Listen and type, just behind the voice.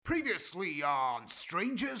Previously on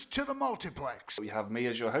Strangers to the Multiplex. We have me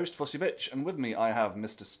as your host, Fussy Bitch, and with me I have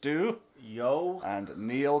Mr. Stu. Yo. And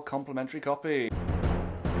Neil, complimentary copy.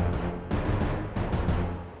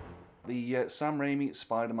 The Sam Raimi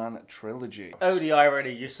Spider-Man trilogy. Oh, the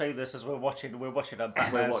irony! You say this as we're watching a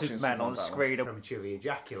Batman Superman on screen. Prematurely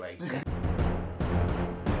ejaculating.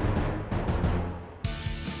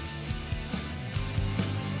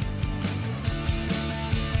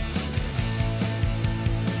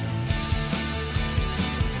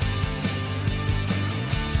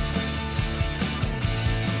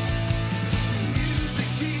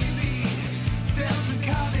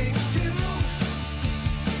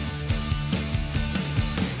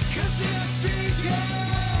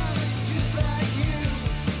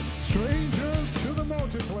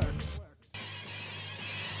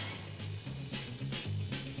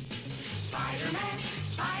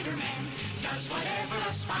 Spider-Man does whatever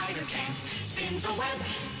a spider can. Spins a web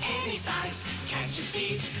any size, catches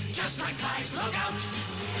thieves just like flies. Look out,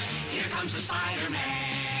 here comes the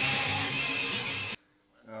Spider-Man.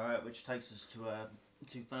 Alright, which takes us to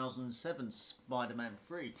 2007 Spider-Man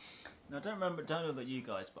 3. Now I don't know about you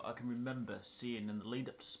guys, but I can remember seeing in the lead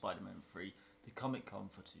up to Spider-Man 3 the Comic-Con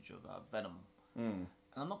footage of Venom. And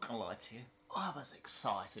I'm not going to lie to you, I was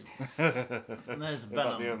excited. And there's Venom.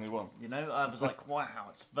 Not the only one. You know, I was like, wow,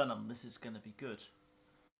 it's Venom. This is going to be good.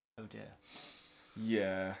 Oh dear.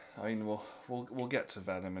 Yeah, I mean, we'll get to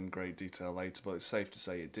Venom in great detail later, but it's safe to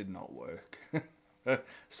say it did not work.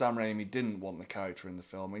 Sam Raimi didn't want the character in the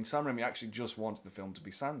film. I mean, Sam Raimi actually just wanted the film to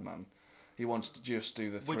be Sandman. He wanted to just do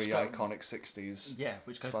the iconic 60s. Yeah,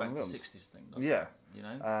 which goes back to the 60s thing, doesn't it? You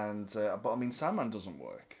know? And but I mean, Sandman doesn't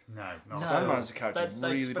work. No. Sandman as a character is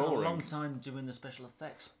really spent boring. a long time doing the special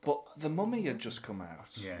effects. But The Mummy had just come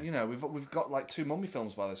out. Yeah. You know, we've got like 2 Mummy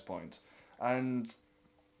films by this point, and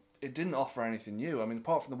it didn't offer anything new. I mean,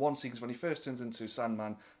 apart from the one sequence when he first turns into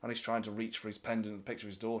Sandman and he's trying to reach for his pendant, the picture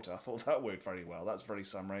of his daughter, I thought that worked very well. That's very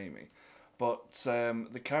Sam Raimi. But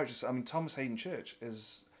the characters, I mean, Thomas Hayden Church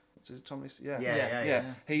is it Thomas? Yeah.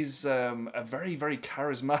 He's a very, very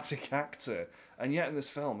charismatic actor, and yet in this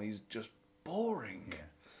film he's just boring.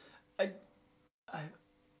 Yeah.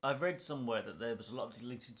 I've read somewhere that there was a lot of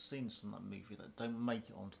deleted scenes from that movie that don't make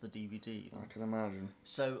it onto the DVD. I can imagine.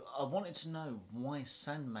 So I wanted to know why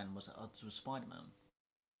Sandman was at odds with Spider-Man.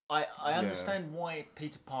 I understand why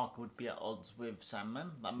Peter Parker would be at odds with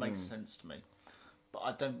Sandman. That makes sense to me. But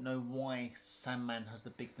I don't know why Sandman has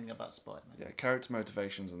the big thing about Spider-Man. Yeah, character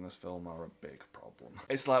motivations in this film are a big problem.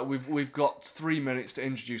 It's like we've got 3 minutes to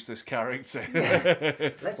introduce this character.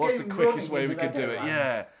 Yeah. What's the quickest way we could do it?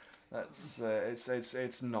 Yeah, that's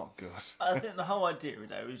it's not good. I think the whole idea,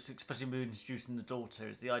 though, is especially when introducing the daughter,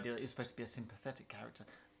 is the idea that he's supposed to be a sympathetic character,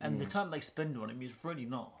 and the time they spend on him is really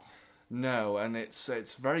not. No, and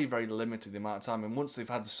it's very, very limited the amount of time. And once they've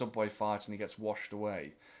had the subway fight and he gets washed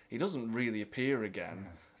away, he doesn't really appear again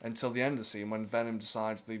until the end of the scene when Venom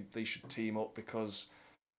decides they should team up because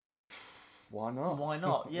why not? Why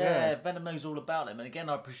not? Yeah, Venom knows all about him. And again,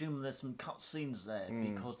 I presume there's some cut scenes there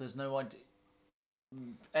because there's no idea.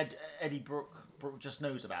 Eddie Brooke just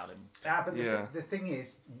knows about him. But the thing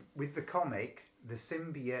is, with the comic, the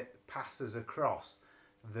symbiote passes across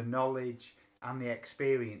the knowledge and the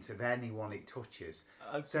experience of anyone it touches.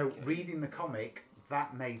 Okay. So reading the comic,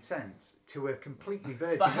 that made sense to a completely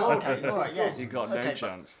virgin audience. You got no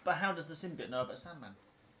chance. But how does the symbiote know about Sandman?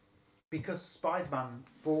 Because Spider-Man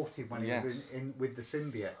fought him when he was in with the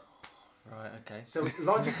symbiote. Right, okay. So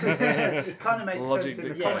logically, it kind of makes sense in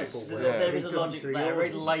the comic book. There is a logic there, a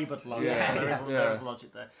very laboured logic. There is a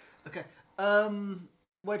logic there. Okay,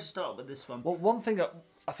 where to start with this one? Well, one thing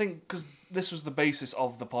I think, because this was the basis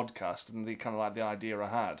of the podcast and the kind of like the idea I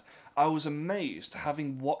had, I was amazed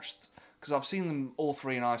having watched, because I've seen them all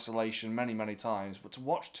 3 in isolation many, many times, but to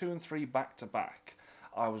watch 2 and 3 back to back,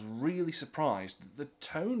 I was really surprised that the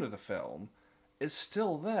tone of the film is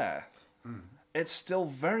still there. It's still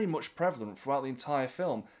very much prevalent throughout the entire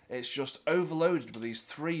film. It's just overloaded with these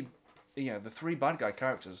 3, the 3 bad guy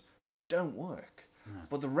characters don't work.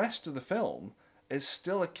 But the rest of the film is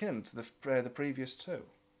still akin to the previous 2.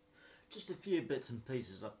 Just a few bits and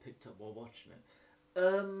pieces I picked up while watching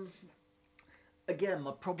it. Again,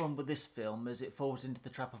 my problem with this film is it falls into the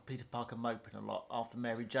trap of Peter Parker moping a lot after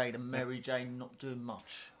Mary Jane, and Mary Jane not doing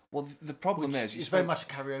much. Well, the problem is... It's very much a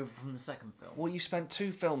carryover from the second film. Well, you spent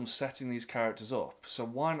 2 films setting these characters up, so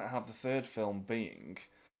why not have the third film being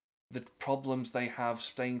the problems they have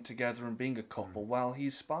staying together and being a couple while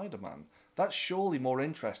he's Spider-Man? That's surely more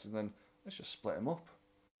interesting than, let's just split him up.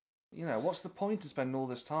 You know, what's the point of spending all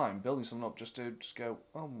this time building something up just to go,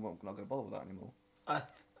 oh, we're not going to bother with that anymore?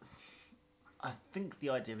 I think the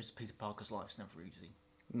idea is Peter Parker's life's never easy.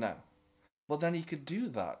 No. Well, then he could do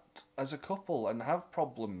that as a couple and have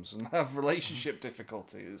problems and have relationship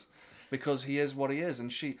difficulties because he is what he is.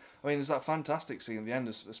 And there's that fantastic scene at the end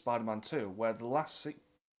of Spider-Man 2 where the last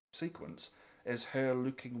sequence is her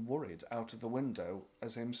looking worried out of the window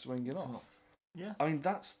as him swinging off. Yeah. I mean,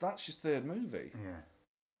 that's his third movie. Yeah.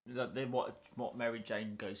 What Mary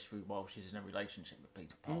Jane goes through while she's in a relationship with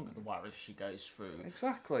Peter Parker, the worries she goes through.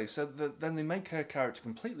 Exactly. So then they make her character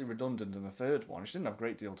completely redundant in the third one. She didn't have a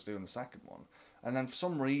great deal to do in the second one. And then for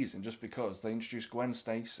some reason, just because they introduced Gwen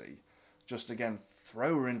Stacy, just again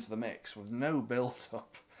throw her into the mix with no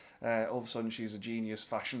build-up. All of a sudden she's a genius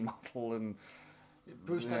fashion model and...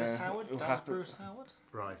 Bruce Dallas Howard? Bruce Howard?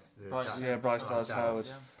 Bryce Dallas Howard.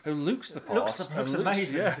 Yeah. Who looks the part. Looks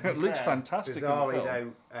amazing. Yeah, it looks fantastic. Bizarrely,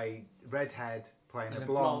 though, a redhead playing a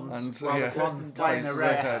blonde, and blonde playing a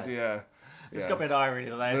redhead. Yeah. There's got to be an irony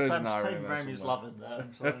there. There is Sam an irony there Raimi's loving there.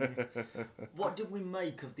 What did we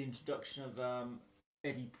make of the introduction of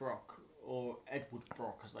Eddie Brock, or Edward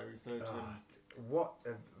Brock as they refer to him? What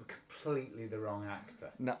completely the wrong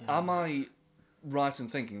actor. Now, am I right in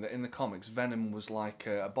thinking that in the comics Venom was like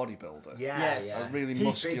a bodybuilder? Yes. A really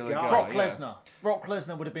muscular guy. Brock Lesnar. Brock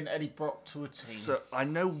Lesnar would have been Eddie Brock to a T. So I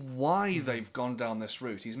know why they've gone down this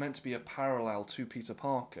route. He's meant to be a parallel to Peter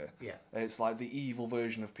Parker. Yeah. It's like the evil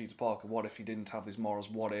version of Peter Parker. What if he didn't have these morals?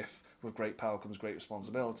 What if with great power comes great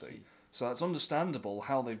responsibility? So that's understandable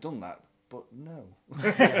how they've done that, but no.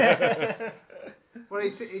 Well,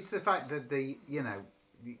 it's the fact that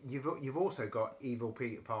you've also got evil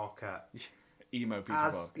Peter Parker. Emo Peter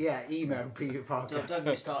Parker. Yeah, emo Peter Parker. Don't get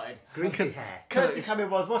me started. Greasy hair. Kirsty came in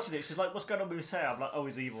while I was watching it. She's like, "What's going on with his hair?" I'm like, "Oh,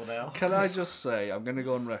 he's evil now." Can I just say, I'm going to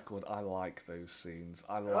go on record, I like those scenes.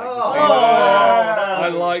 I like I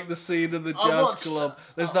like the scene in the jazz club.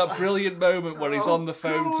 There's that brilliant moment where he's on the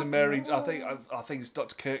phone to Mary. I think it's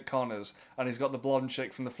Dr. Kurt Connors, and he's got the blonde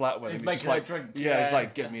chick from the flat with him. He's He's just making her like, drink. yeah, he's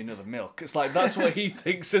like, "Give me another milk." It's like that's what he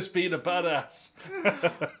thinks as being a badass.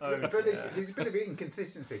 But there's a bit of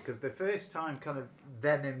inconsistency because the first time kind of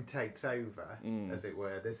Venom takes over, as it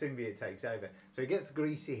were, the symbiote takes over. So he gets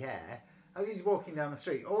greasy hair. As he's walking down the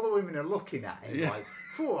street, all the women are looking at him like,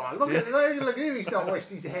 "Phew, look at him, he's not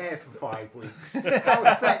washed his hair for 5 weeks.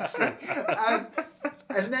 How sexy."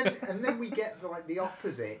 And then we get the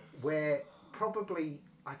opposite, where probably,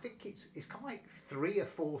 I think it's kind of like 3 or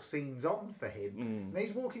 4 scenes on for him. And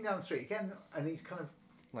he's walking down the street again, and he's kind of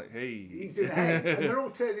like, hey. He's doing hey, and they're all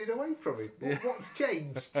turning away from him. What's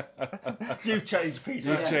changed? You've changed,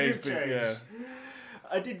 Peter. You've changed, Peter, yeah.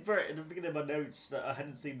 I did at the beginning of my notes that I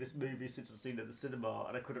hadn't seen this movie since I'd seen it at the cinema,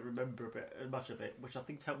 and I couldn't remember much of it, which I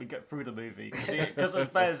think helped me get through the movie. Because as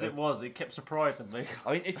bad as it was, it kept surprising me.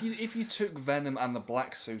 I mean, if you took Venom and the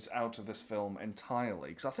black suit out of this film entirely,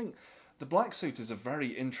 because I think the black suit is a very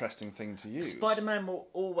interesting thing to use. Spider-Man will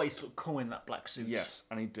always look cool in that black suit. Yes,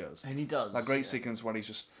 and he does. And he does. That great sequence when he's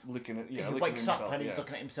just looking at he wakes up and he's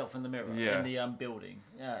looking at himself in the mirror in the building.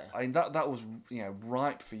 Yeah. I mean that was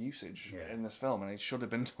ripe for usage in this film, and it should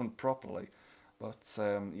have been done properly. But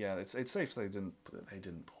it's safe they didn't pull that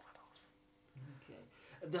off.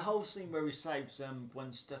 Okay. The whole scene where he saves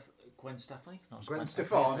Gwen Stefani. Gwen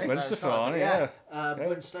Stefani, yeah.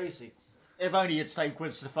 Gwen Stacy. If only you'd saved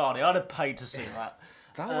Gwen Stefani, I'd have paid to see that.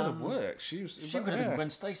 That would have worked. She could have been Gwen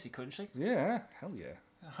Stacy, couldn't she? Yeah, hell yeah.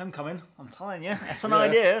 Homecoming, I'm telling you, that's an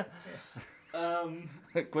idea.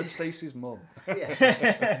 Gwen Stacy's mum.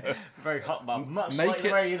 Yeah. Very hot mum. Much like the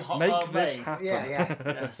very hot mum. Make this happen. Yeah.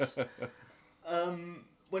 Yes.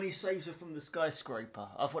 When he saves her from the skyscraper,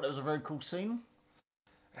 I thought that was a very cool scene.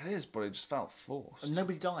 It is, but it just felt forced. And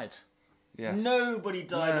nobody died. Yes. Nobody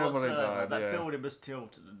died whatsoever. Died, that building was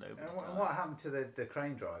tilted and nobody died. What happened to the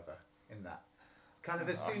crane driver in that? Kind of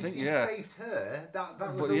as soon as he yeah. saved her, that was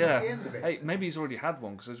almost yeah. the end of it. Hey, maybe he's already had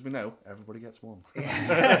one, because as we know, everybody gets one.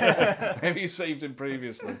 Yeah. Maybe he saved him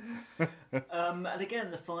previously. And again,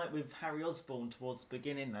 the fight with Harry Osborn towards the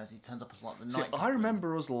beginning, as he turns up as like the See, night. I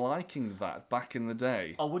remember us liking that back in the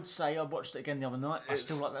day. I would say I watched it again the other night. I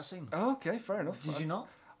still like that scene. Oh, okay, fair enough. Did you not?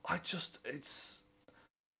 It's...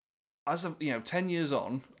 As of 10 years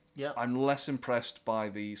on, yeah, I'm less impressed by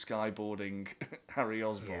the skyboarding Harry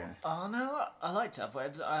Osborn. Yeah. Oh no, I liked it. I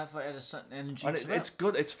thought it had a certain energy. And to it's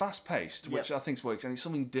good. It's fast paced, which Yep. I think works, and it's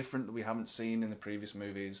something different that we haven't seen in the previous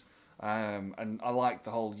movies. And I like the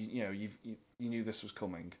whole you knew this was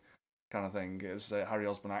coming kind of thing, as Harry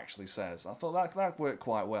Osborn actually says. I thought that worked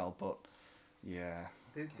quite well, but yeah.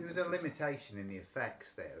 There was a limitation in the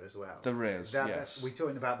effects there as well. There is, yes. We're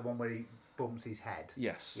talking about the one where he bumps his head.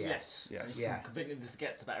 Yes. Yeah. Yes. Yes. He Yeah. completely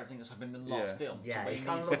forgets about everything that's happened in the last film. Yeah, So it he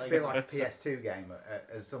kind of needs looks a to bit like- like a PS2 game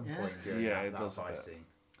at some point during it that does a fight bit. scene.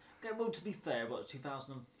 Okay, well, to be fair, what,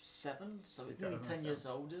 2007? So it's nearly 10 years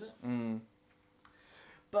old, is it? Mm.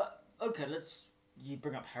 But, okay, you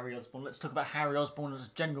bring up Harry Osborn. Let's talk about Harry Osborn as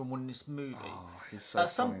a general one in this movie. Oh, he's so At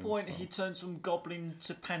some funny in this point, film. he turns from goblin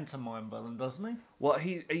to pantomime villain, doesn't he? Well,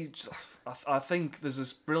 I think there's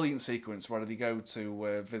this brilliant sequence where they go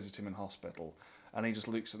to visit him in hospital, and he just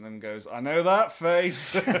looks at them and goes, "I know that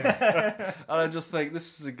face," and I just think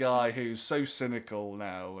this is a guy who's so cynical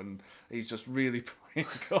now, and he's just really playing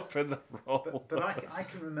up in the role. But I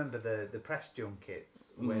can remember the press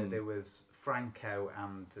junkets where there was Franco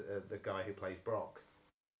and the guy who plays Brock.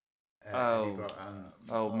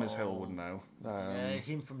 Ms. Hill would know. Yeah,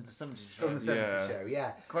 him from the 70s show. From the 70s show,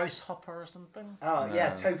 yeah. Grace Hopper or something? Oh,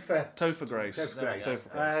 yeah, Topher Grace. Topher Grace.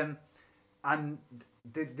 Topher Grace. And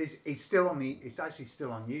it's still on it's actually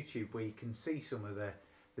still on YouTube where you can see some of the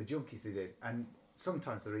junkies they did, and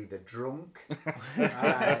sometimes they're either drunk,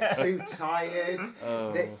 too tired,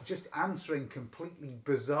 they're just answering completely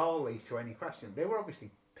bizarrely to any question. They were obviously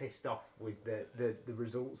pissed off with the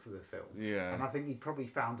results of the film. Yeah. And I think he probably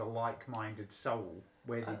found a like-minded soul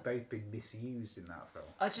where they've both been misused in that film.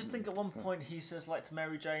 I just think at one point he says, like, to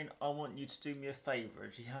Mary Jane, I want you to do me a favour.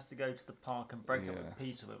 And she has to go to the park and break up with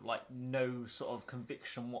Peter with, like, no sort of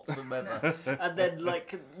conviction whatsoever. And then,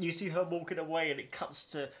 like, you see her walking away and it cuts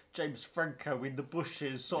to James Franco in the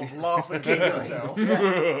bushes, sort of laughing at himself.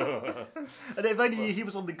 And if only he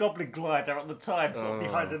was on the Goblin Glider at the time, sort of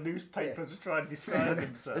behind a newspaper to try and disguise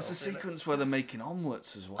himself. There's a sequence where they're making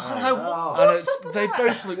omelettes as well. I know, And they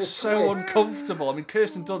both look so twist. uncomfortable. I mean,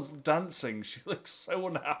 Kirsten Dunst's dancing. She looks so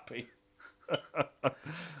unhappy.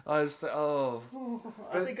 I just think,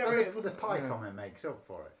 I think I read But the pie comment makes up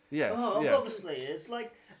for it. yes, Oh, yeah. obviously, it's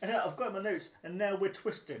like, and I've got in my notes, and now we're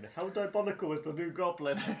twisted. How diabolical is the new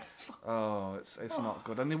Goblin? Oh, it's not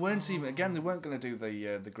good. And they weren't even they weren't going to do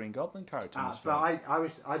the Green Goblin character in this film.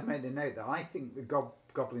 But I'd made a note that I think the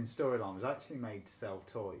Goblin storyline was actually made to sell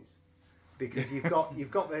toys. Because you've got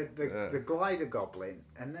the glider goblin,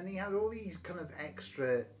 and then he had all these kind of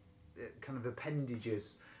extra kind of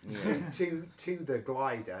appendages to the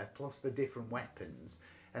glider, plus the different weapons,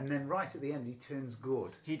 and then right at the end he turns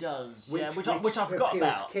good. He does, Which which I forgot appealed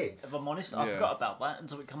about. to kids. If I'm honest, I Yeah. forgot about that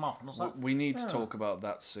until it come up, and I was like, We need to talk about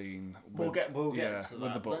that scene. we'll get to with that.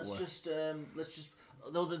 the butler. Let's just.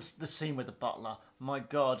 Though the scene with the butler, my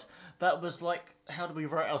God, that was like, how do we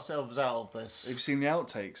write ourselves out of this? Have you seen the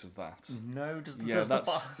outtakes of that? No, does the Yeah,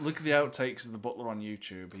 butler? look at the outtakes of the butler on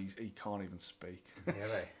YouTube. He can't even speak.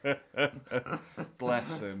 Really?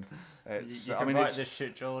 Bless him. It's You I can mean write it's this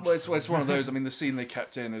shit, George. well, it's one of those. I mean, the scene they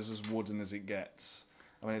kept in is as wooden as it gets.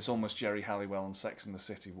 I mean, it's almost Jerry Halliwell and Sex and the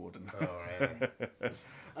City wooden. Oh, really?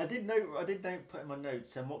 I did note put in my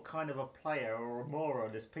notes, and what kind of a player or a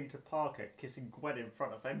moron is Peter Parker kissing Gwen in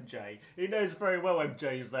front of MJ? He knows very well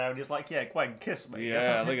MJ is there, and he's like, "Yeah, Gwen, kiss me."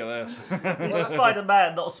 Yeah, look at this. He's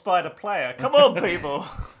Spider-Man, not a Spider player. Come on, people.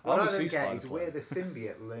 What I Obviously don't get is Spider-Man. where the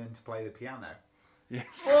symbiote learned to play the piano.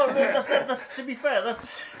 Yes. Well, that's to be fair.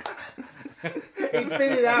 That's It's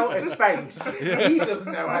been in outer space. He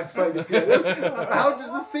doesn't know how to play the piano. How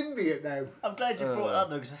does the symbiote know? I'm glad you brought it up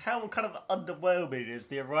though, because how kind of underwhelming is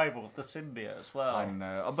the arrival of the symbiote as well? I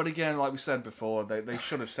know, but again, like we said before, they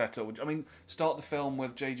should have set up. I mean, start the film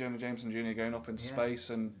with J. Jonah Jameson Jr. going up into space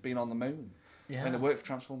and being on the moon. Yeah. I mean, it worked for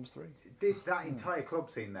Transformers 3. That entire club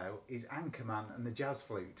scene though is Anchorman and the jazz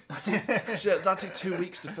flute. Shit, that took 2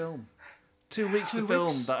 weeks to film. 2 weeks to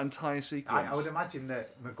film that entire sequence. I would imagine that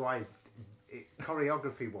Maguire's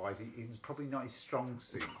choreography wise, it's probably not his strong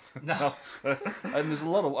suit. No, And there's a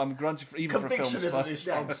lot of, I'm granted, even for a film. conviction isn't Spy- his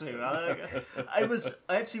strong suit. I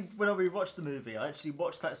actually, when I rewatched the movie, I actually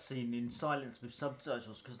watched that scene in silence with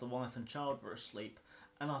subtitles because the wife and child were asleep.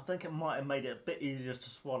 And I think it might have made it a bit easier to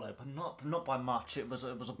swallow, but not by much. It was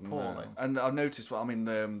appalling. And I've noticed, well, I mean,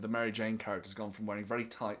 the Mary Jane character's gone from wearing very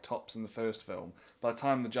tight tops in the first film. By the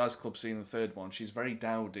time the jazz club scene in the third one, she's very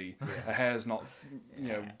dowdy. Her hair's not,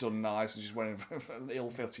 done nice, and she's wearing an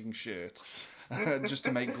ill-fitting shirt just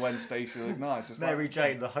to make Gwen Stacy look nice. It's Mary like,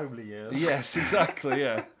 Jane, the homely years. yes, exactly,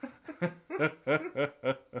 yeah.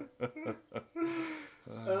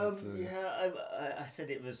 I said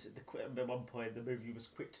it was at one point the movie was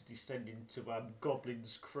quick to descend into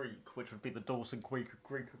Goblin's Creek, which would be the Dawson Creek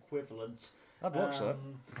equivalent. I'd watch that.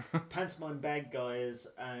 Pantomime bad guys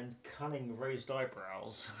and cunning raised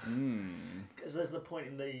eyebrows. Because there's the point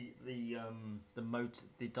in the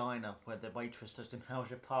diner where the waitress says to him, "How's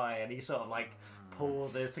your pie?" and he sort of like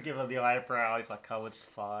pauses to give her the eyebrow. He's like, "Oh, it's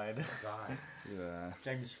fine." It's fine. Yeah.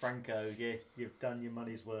 James Franco, yeah, you've done your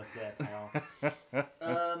money's worth there, pal.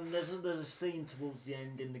 There's a scene towards the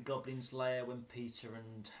end in the Goblin's lair when Peter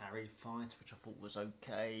and Harry fight, which I thought was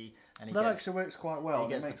okay. And That actually works quite well. He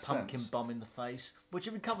gets the pumpkin sense. bomb in the face, which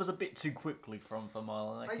it recovers a bit too quickly for my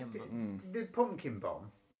liking. The pumpkin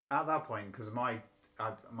bomb at that point, because mine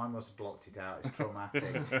must have blocked it out. It's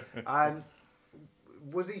traumatic.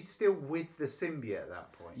 Was he still with the symbiote at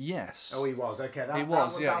that point? Yes. Oh, he was. Okay, He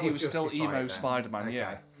was. that He would was still justify emo it then. Spider-Man. Okay.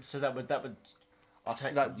 Yeah. So that would I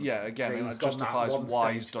think that again, But he's that gone justifies that one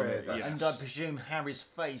why he's stage done it. further. Yes. And I presume Harry's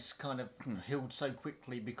face kind of healed so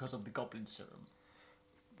quickly because of the Goblin serum.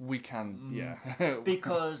 We can, yeah.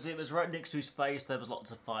 Because it was right next to his face, there was lots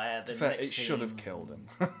of fire. Then It should have killed him.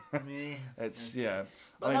 It's yeah.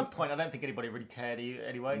 But at that point, I don't think anybody really cared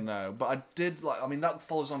anyway. No, but I did like. I mean, that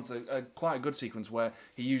follows on to quite a good sequence where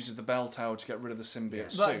he uses the bell tower to get rid of the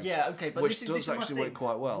symbiote suit. Yeah, okay, but which this does is my actually thing. work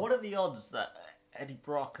quite well. What are the odds that Eddie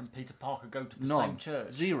Brock and Peter Parker go to the same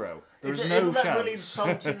church? Zero. There is Isn't no that chance. really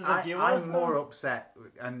insulting as a viewer? I'm more upset,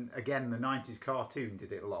 and again, the 90s cartoon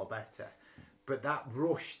did it a lot better. But that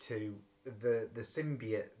rush to the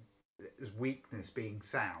symbiote's weakness being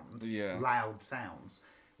sound, loud sounds,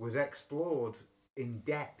 was explored in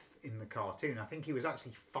depth in the cartoon. I think he was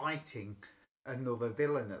actually fighting another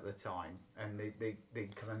villain at the time, and they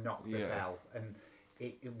kind of knocked the bell, and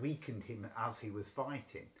it weakened him as he was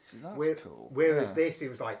fighting. See, that's cool. Whereas this, he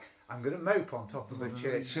was like, "I'm going to mope on top of a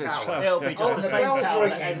church tower." It'll be just the same bell's tower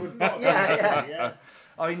ringing. that Edward Norton Yeah.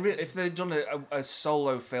 I mean, if they'd done a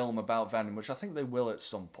solo film about Venom, which I think they will at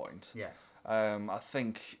some point, I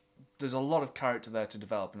think there's a lot of character there to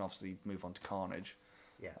develop, and obviously move on to Carnage.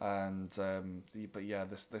 Yeah. And but yeah,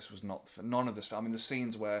 this was not none of this. I mean, the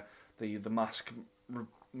scenes where the mask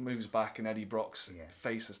moves back and Eddie Brock's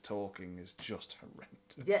face is talking is just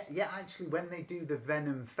horrendous. Yeah. Actually, when they do the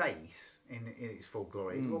Venom face in its full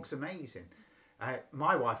glory, it looks amazing.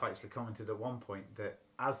 My wife actually commented at one point that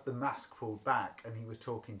as the mask pulled back and he was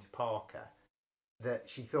talking to Parker, that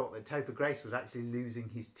she thought that Topher Grace was actually losing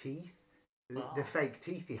his teeth. The fake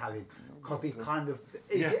teeth he had in, because he kind of,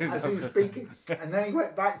 as he was speaking, and then he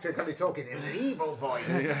went back to kind of talking in an evil voice.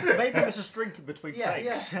 Maybe he was just drinking between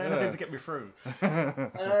takes. Anything to get me through.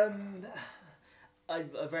 I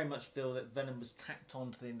very much feel that Venom was tacked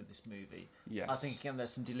on to the end of this movie. Yes. I think again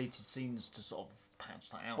there's some deleted scenes to sort of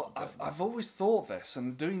patch that out. But I've always thought this,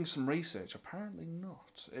 and doing some research, apparently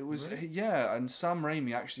not. It was and Sam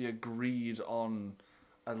Raimi actually agreed on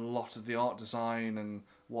a lot of the art design and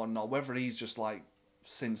whatnot. Whether he's just like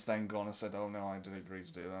since then gone and said, "Oh no, I did agree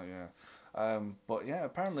to do that," but yeah,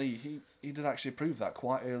 apparently he did actually approve that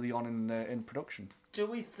quite early on in production. Do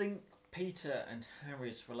we think Peter and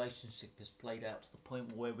Harry's relationship is played out to the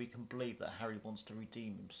point where we can believe that Harry wants to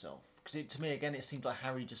redeem himself? Because to me, again, it seems like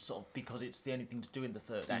Harry just sort of, because it's the only thing to do in the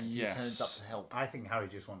third act, he turns up to help. I think Harry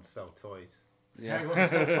just wants to sell toys. Yeah, Harry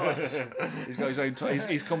wants to sell toys. He's got his own.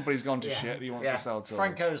 His company's gone to shit. He wants to sell toys.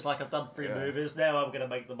 Franco's like, I've done 3 movies. Now I'm going to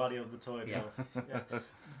make the money on the toy. Yeah.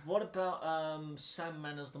 What about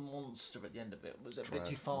Sandman as the monster at the end of it? Was it a bit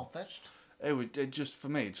too far fetched? It just for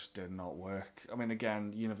me, it just did not work. I mean,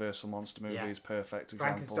 again, Universal monster movie is perfect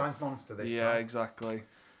example. Frankenstein's monster this time. Yeah, exactly.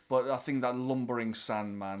 But I think that lumbering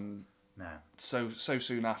Sandman, so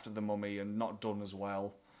soon after the Mummy and not done as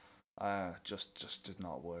well, just did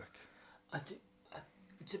not work.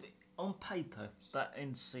 On paper, that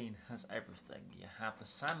end scene has everything. You have the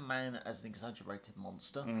Sandman as an exaggerated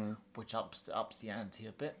monster, which ups the ante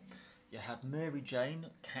a bit. You have Mary Jane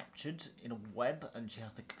captured in a web and she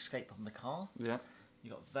has to escape from the car. Yeah. You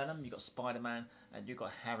got Venom, you got Spider-Man, and you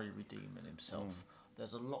got Harry redeeming himself.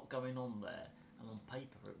 There's a lot going on there, and on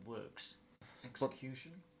paper it works.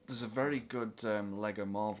 Execution. There's a very good Lego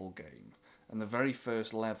Marvel game, and the very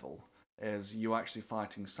first level is you actually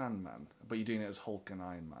fighting Sandman, but you're doing it as Hulk and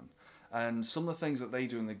Iron Man. And some of the things that they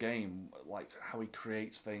do in the game, like how he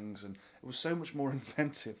creates things, and it was so much more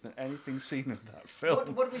inventive than anything seen in that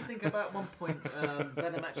film. What do we think about one point?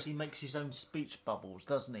 Venom actually makes his own speech bubbles,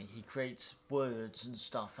 doesn't he? He creates words and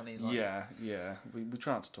stuff, and he like... Yeah. We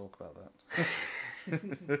try not to talk about that.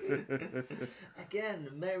 Again,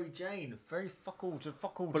 Mary Jane, very fuck all to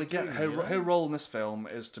But again, her role in this film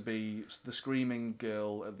is to be the screaming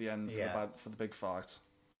girl at the end for the big fight.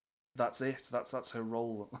 that's it. That's her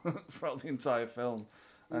role throughout the entire film.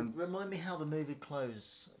 And remind me how the movie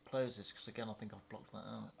closes, because again I think I've blocked that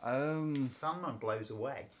out. Sandman blows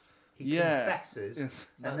away. He Yeah. confesses Yes.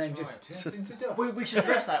 and then just turns into dust. We should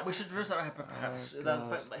address that. We should address that perhaps. The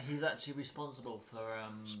fact that he's actually responsible for. I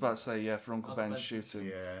was about to say, for Uncle Ben's shooting.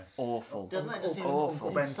 Yeah. Awful. Doesn't that just seem Awful.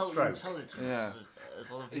 Uncle Ben's insult stroke. intelligence? Yeah. As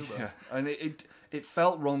a lot of people. Yeah, and it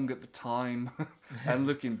felt wrong at the time, and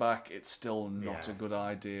looking back, it's still not a good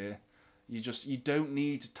idea. You don't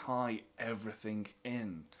need to tie everything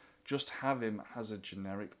in. Just have him as a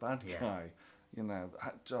generic bad guy. You know,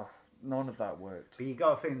 none of that worked. But you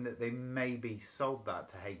got a feeling that they maybe sold that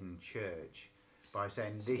to Hayden Church by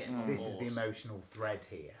saying this is the emotional thread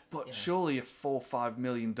here. But surely a $4 or $5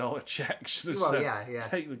 million check should have Well, said,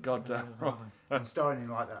 take the goddamn role. And starring in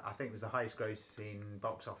like that, I think it was the highest grossing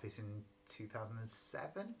box office in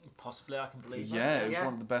 2007. Possibly, I can believe that. Yeah, it was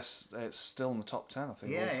one of the best. It's still in the top 10, I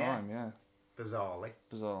think, all time. Yeah, Bizarrely,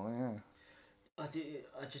 yeah.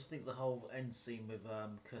 I just think the whole end scene with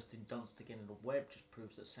Kirsten Dunst again in a web just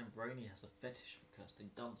proves that Sam Raimi has a fetish for Kirsten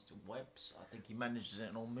Dunst in webs. I think he manages it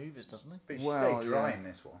in all movies, doesn't he? but she stayed dry in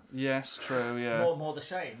this one. Yes, true. Yeah. More the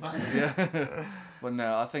shame. Yeah. But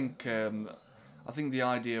no, I think the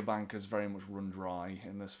idea bank has very much run dry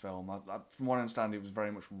in this film. From what I understand, it was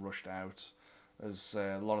very much rushed out. There's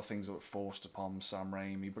a lot of things that were forced upon Sam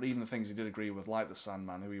Raimi, but even the things he did agree with, like the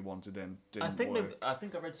Sandman, who he wanted in, didn't work. I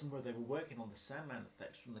think I read somewhere they were working on the Sandman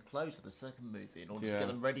effects from the close of the second movie in order to get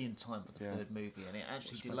them ready in time for the third movie, and it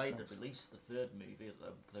actually delayed the release of the third movie.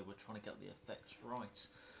 They were trying to get the effects right.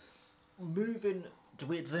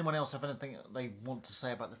 Does anyone else have anything they want to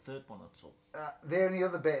say about the third one at all? The only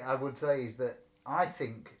other bit I would say is that I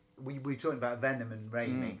think we were talking about Venom and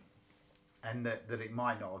Raimi, and that it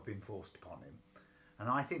might not have been forced upon him. And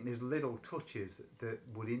I think there's little touches that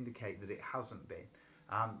would indicate that it hasn't been.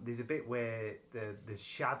 There's a bit where there's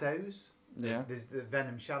shadows. Yeah. There's the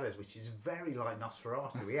Venom shadows, which is very like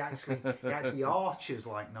Nosferatu. He actually arches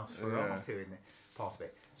like Nosferatu in the part of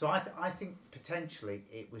it. So I think potentially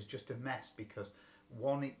it was just a mess because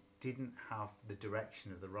one, it didn't have the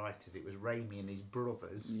direction of the writers. It was Raimi and his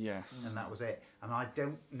brothers. Yes. And that was it. And I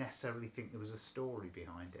don't necessarily think there was a story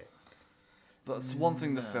behind it. That's one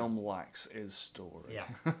thing the film lacks is story. Yeah.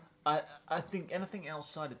 I think anything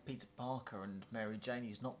outside of Peter Parker and Mary Jane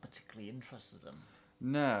he's not particularly interested in.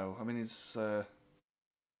 No, I mean it's kind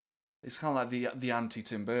of like the anti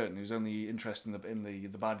Tim Burton, who's only interested in the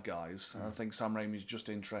bad guys. And I think Sam Raimi's just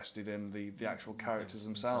interested in the actual characters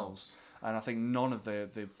themselves. And I think none of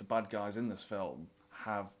the bad guys in this film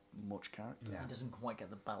have much character. Yeah. He doesn't quite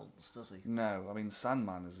get the balance, does he? No, I mean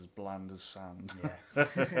Sandman is as bland as sand.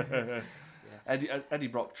 Yeah. Eddie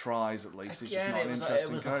Brock tries at least. He's just Again, not an interesting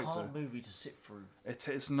it was character. a hard movie to sit through.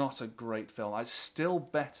 It's not a great film. It's still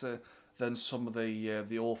better than some of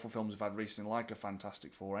the awful films we've had recently, like a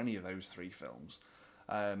Fantastic Four, any of those three films.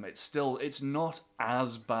 It's not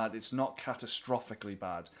as bad. It's not catastrophically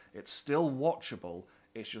bad. It's still watchable.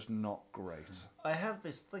 It's just not great. I have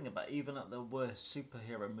this thing about even at the worst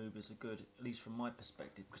superhero movies are good, at least from my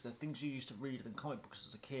perspective, because they're things you used to read in comic books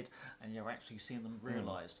as a kid, and you're actually seeing them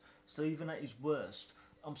realised. So even at his worst,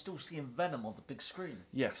 I'm still seeing Venom on the big screen.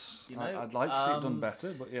 Yes, You know? I'd like to see it done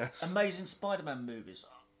better, but yes. Amazing Spider-Man movies,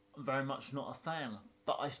 I'm very much not a fan,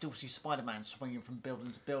 but I still see Spider-Man swinging from building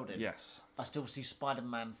to building. Yes. I still see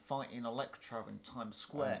Spider-Man fighting Electro in Times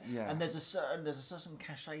Square, yeah. and there's a certain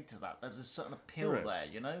cachet to that. There's a certain appeal There is. there,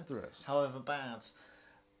 you know. There is. However bad,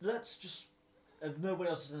 let's just. If nobody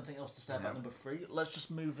else has anything else to say about number 3, let's just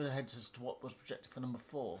move ahead to what was projected for number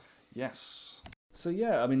 4. Yes. So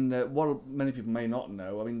yeah, I mean, what many people may not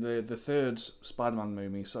know, I mean, the third Spider-Man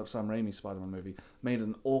movie, Sam Raimi's Spider-Man movie, made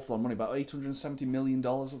an awful lot of money, about $870 million at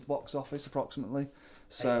the box office, approximately.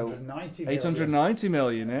 So 890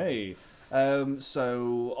 million, eh?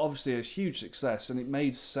 So obviously a huge success, and it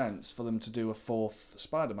made sense for them to do a fourth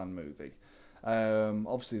Spider-Man movie.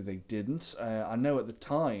 Obviously they didn't. I know at the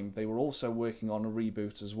time they were also working on a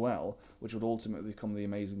reboot as well, which would ultimately become The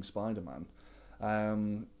Amazing Spider-Man.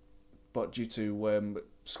 But due to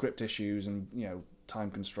script issues and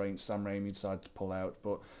time constraints, Sam Raimi decided to pull out.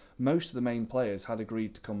 But most of the main players had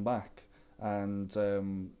agreed to come back, and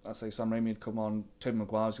I say Sam Raimi had come on. Tobey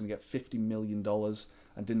Maguire was going to get $50 million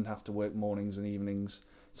and didn't have to work mornings and evenings,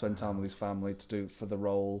 spend time with his family to do for the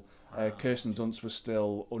role. Kirsten Dunst was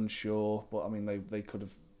still unsure, but I mean they could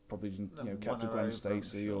have probably kept with Gwen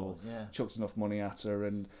Stacy or chucked enough money at her.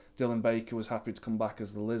 And Dylan Baker was happy to come back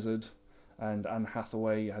as the Lizard. and Anne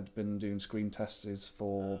Hathaway had been doing screen tests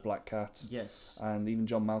for Black Cat. Yes. And even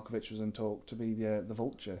John Malkovich was in talk to be the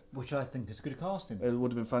Vulture. Which I think is good casting. It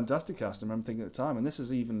would have been fantastic casting, I remember thinking at the time. And this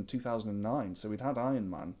is even 2009, so we'd had Iron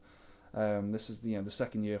Man. This is the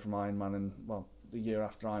second year from Iron Man, and well, the year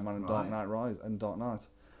after Iron Man and Dark Knight.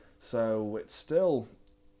 So it's still,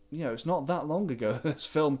 it's not that long ago this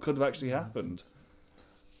film could have actually happened.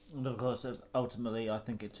 And of course, ultimately, I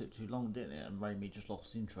think it took too long, didn't it? And Raimi just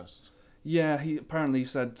lost interest. Yeah, he apparently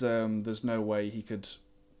said there's no way he could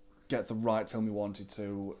get the right film he wanted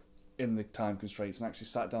to in the time constraints, and actually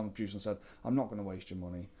sat down with the producer and said, I'm not going to waste your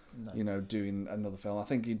money, doing another film. I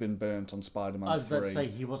think he'd been burnt on Spider-Man 3. I was about to say,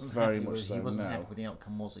 he wasn't very happy much with, so, he wasn't no. happy with the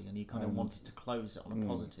outcome, was he? And he kind of wanted to close it on a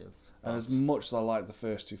positive. And as much as I like the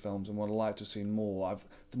first two films and would have liked to have seen more,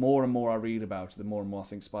 the more and more I read about it, the more and more I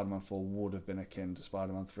think Spider-Man 4 would have been akin to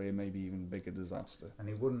Spider-Man 3, and maybe even bigger disaster. And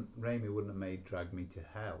Raimi wouldn't have made Drag Me to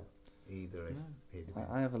Hell either if he'd been.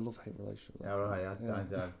 I have a love-hate relationship with that. All right,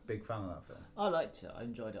 I'm a big fan of that film. I liked it. I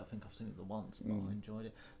enjoyed it. I think I've seen it the once, but I enjoyed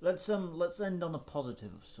it. Let's end on a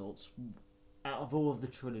positive of sorts. Out of all of the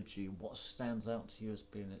trilogy, what stands out to you as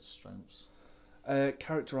being its strengths?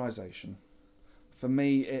 Characterization. For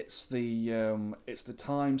me, it's the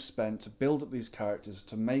time spent to build up these characters,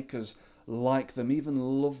 to make us like them,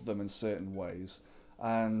 even love them in certain ways,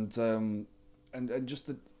 and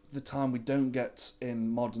just the time we don't get in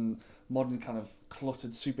modern kind of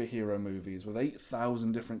cluttered superhero movies with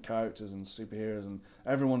 8,000 different characters and superheroes and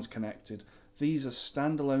everyone's connected. These are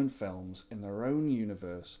standalone films in their own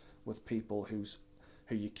universe with people who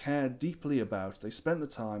you care deeply about. They spent the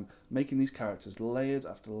time making these characters layered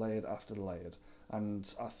after layered after layered.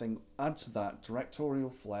 And I think add to that directorial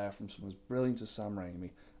flair from someone as brilliant as Sam Raimi,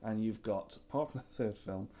 and you've got, apart from the third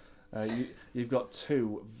film, you've got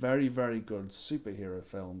two very, very good superhero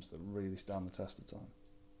films that really stand the test of time.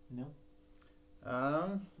 No?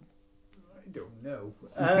 I don't know.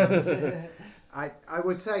 I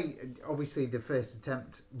would say, obviously, the first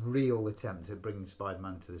real attempt at bringing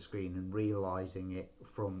Spider-Man to the screen and realising it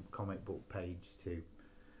from comic book page to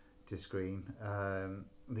screen.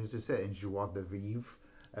 There's a certain joie de vivre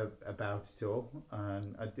about it all.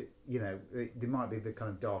 There might be the kind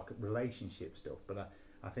of dark relationship stuff, but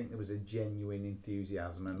I think there was a genuine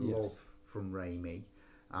enthusiasm and love from Raimi,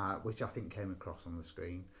 which I think came across on the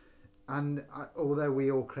screen. And although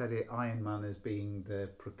we all credit Iron Man as being the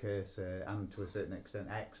precursor, and to a certain extent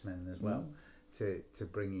X-Men as well, to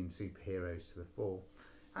bringing superheroes to the fore,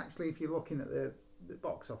 actually, if you're looking at the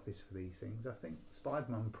box office for these things, I think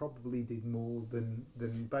Spider-Man probably did more than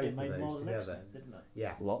both of those together. X-Men, didn't it?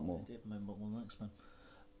 Yeah, a lot more. It did make more than X-Men.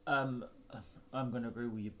 I'm going to agree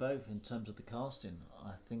with you both in terms of the casting.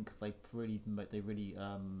 I think they really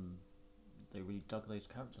dug those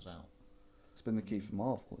characters out. It's been the key for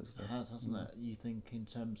Marvel, isn't it? It has, hasn't it? You think in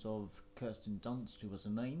terms of Kirsten Dunst, who was a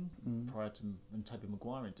name prior to, and Tobey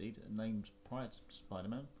Maguire indeed, names prior to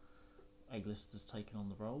Spider-Man. A-listers taking on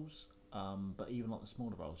the roles. But even like the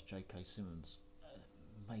smaller roles, J.K. Simmons,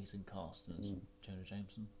 amazing cast, and it's Jonah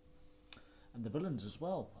Jameson. And the villains as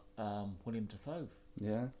well, William Dafoe.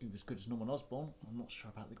 Yeah. He was good as Norman Osborn. I'm not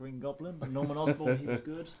sure about the Green Goblin, but Norman Osborn, he was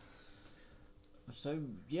good. So,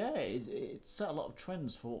 yeah, it set a lot of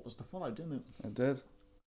trends for what was to follow, didn't it? It did.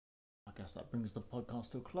 I guess that brings the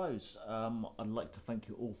podcast to a close. I'd like to thank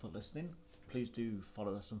you all for listening. Please do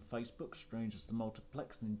follow us on Facebook, Strangers to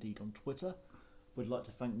Multiplex, and indeed on Twitter. We'd like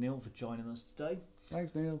to thank Neil for joining us today.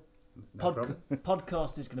 Thanks, Neil.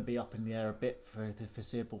 Podcast is going to be up in the air a bit for the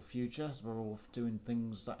foreseeable future, as we're all doing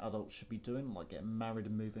things that adults should be doing, like getting married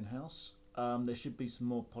and moving house. There should be some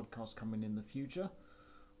more podcasts coming in the future.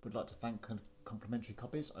 We'd like to thank complimentary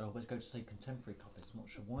copies. I always go to say contemporary copies, I'm not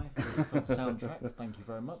sure why, for the soundtrack. Thank you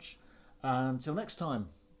very much. Until next time,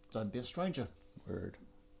 don't be a stranger. Word.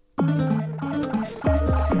 We're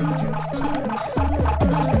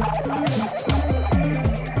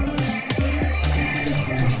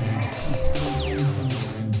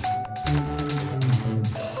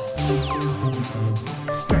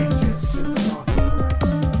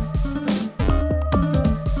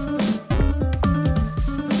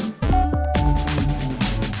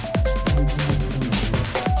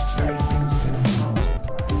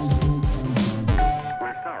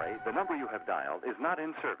sorry, the number you have dialed is not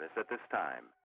in service at this time.